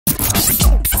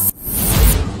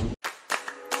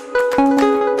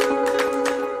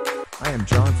am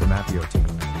John from Appio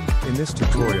team. In this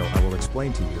tutorial I will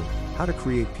explain to you how to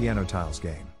create piano tiles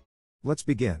game. Let's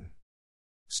begin.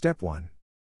 Step 1.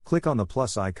 Click on the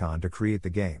plus icon to create the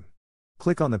game.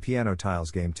 Click on the piano tiles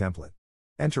game template.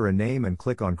 Enter a name and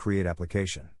click on create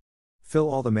application. Fill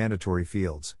all the mandatory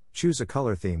fields, choose a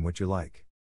color theme which you like.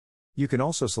 You can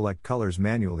also select colors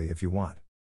manually if you want.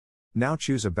 Now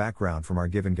choose a background from our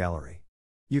given gallery.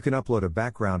 You can upload a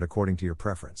background according to your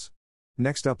preference.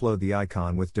 Next, upload the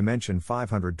icon with dimension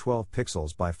 512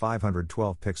 pixels by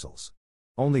 512 pixels.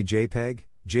 Only JPEG,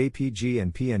 JPG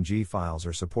and PNG files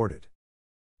are supported.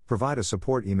 Provide a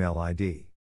support email ID.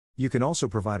 You can also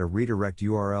provide a redirect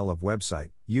URL of website,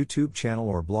 YouTube channel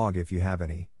or blog if you have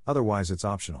any, otherwise it's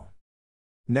optional.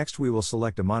 Next, we will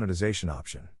select a monetization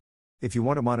option. If you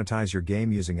want to monetize your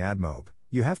game using AdMob,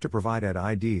 you have to provide ad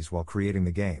IDs while creating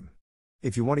the game.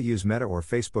 If you want to use Meta or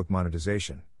Facebook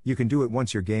monetization, you can do it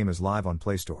once your game is live on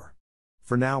Play Store.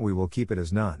 For now we will keep it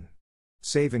as none.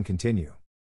 Save and continue.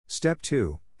 Step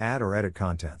 2, add or edit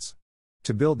contents.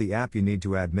 To build the app you need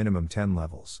to add minimum 10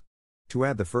 levels. To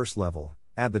add the first level,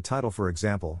 add the title, for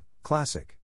example,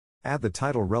 Classic. Add the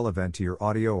title relevant to your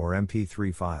audio or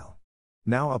MP3 file.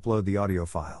 Now upload the audio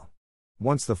file.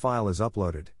 Once the file is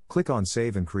uploaded, click on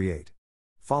Save and Create.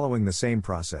 Following the same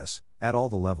process, add all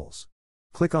the levels.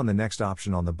 Click on the next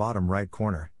option on the bottom right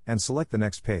corner, and select the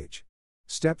next page.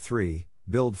 Step 3,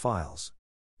 Build Files.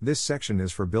 This section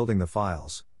is for building the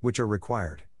files, which are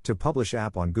required to publish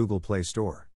app on Google Play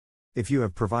Store. If you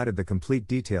have provided the complete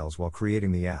details while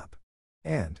creating the app,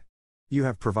 and you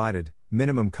have provided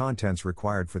minimum contents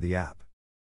required for the app.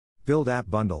 Build App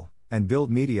Bundle and Build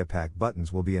Media Pack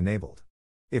buttons will be enabled.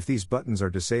 If these buttons are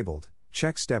disabled,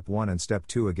 check Step 1 and Step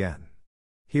 2 again.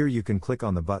 Here you can click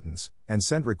on the buttons and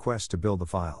send requests to build the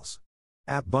files.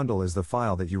 App Bundle is the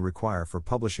file that you require for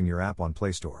publishing your app on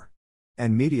Play Store.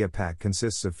 And Media Pack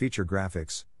consists of feature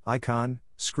graphics, icon,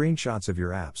 screenshots of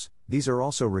your apps. These are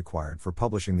also required for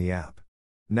publishing the app.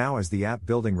 Now as the app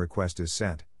building request is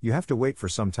sent, you have to wait for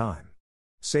some time.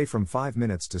 Say from 5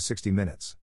 minutes to 60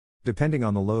 minutes. Depending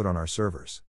on the load on our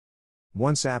servers.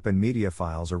 Once app and media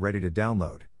files are ready to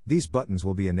download, these buttons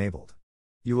will be enabled.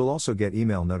 You will also get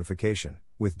email notification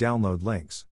with download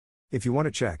links. If you want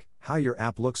to check how your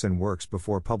app looks and works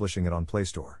before publishing it on Play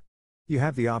Store, you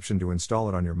have the option to install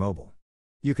it on your mobile.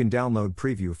 You can download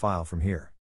preview file from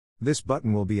here. This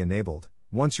button will be enabled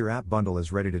once your app bundle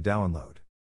is ready to download.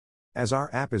 As our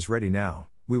app is ready now,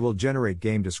 we will generate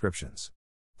game descriptions.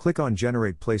 Click on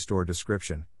Generate Play Store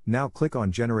Description. Now click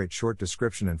on Generate Short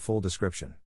Description and Full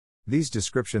Description. These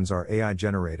descriptions are AI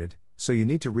generated, so you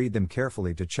need to read them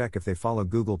carefully to check if they follow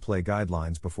Google Play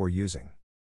guidelines before using.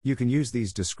 You can use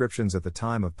these descriptions at the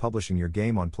time of publishing your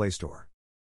game on Play Store.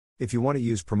 If you want to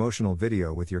use promotional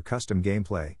video with your custom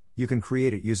gameplay, you can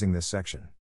create it using this section.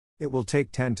 It will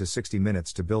take 10 to 60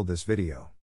 minutes to build this video.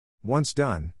 Once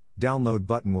done, download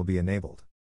button will be enabled.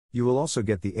 You will also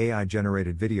get the AI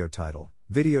generated video title,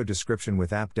 video description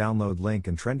with app download link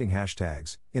and trending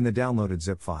hashtags in the downloaded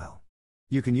zip file.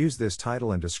 You can use this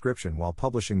title and description while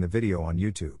publishing the video on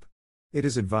YouTube. It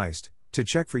is advised to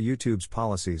check for YouTube's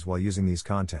policies while using these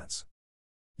contents.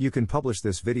 You can publish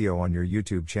this video on your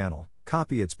YouTube channel,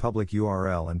 copy its public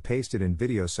URL and paste it in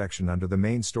video section under the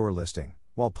main store listing,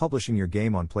 while publishing your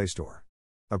game on Play Store.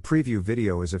 A preview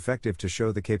video is effective to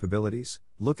show the capabilities,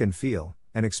 look and feel,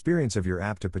 and experience of your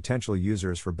app to potential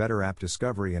users for better app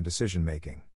discovery and decision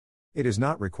making. It is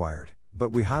not required,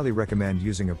 but we highly recommend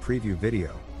using a preview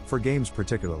video, for games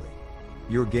particularly.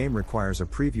 Your game requires a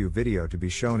preview video to be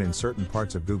shown in certain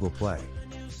parts of Google Play.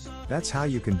 That's how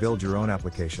you can build your own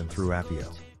application through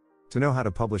Appio. To know how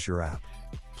to publish your app,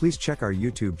 please check our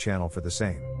YouTube channel for the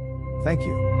same. Thank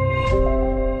you.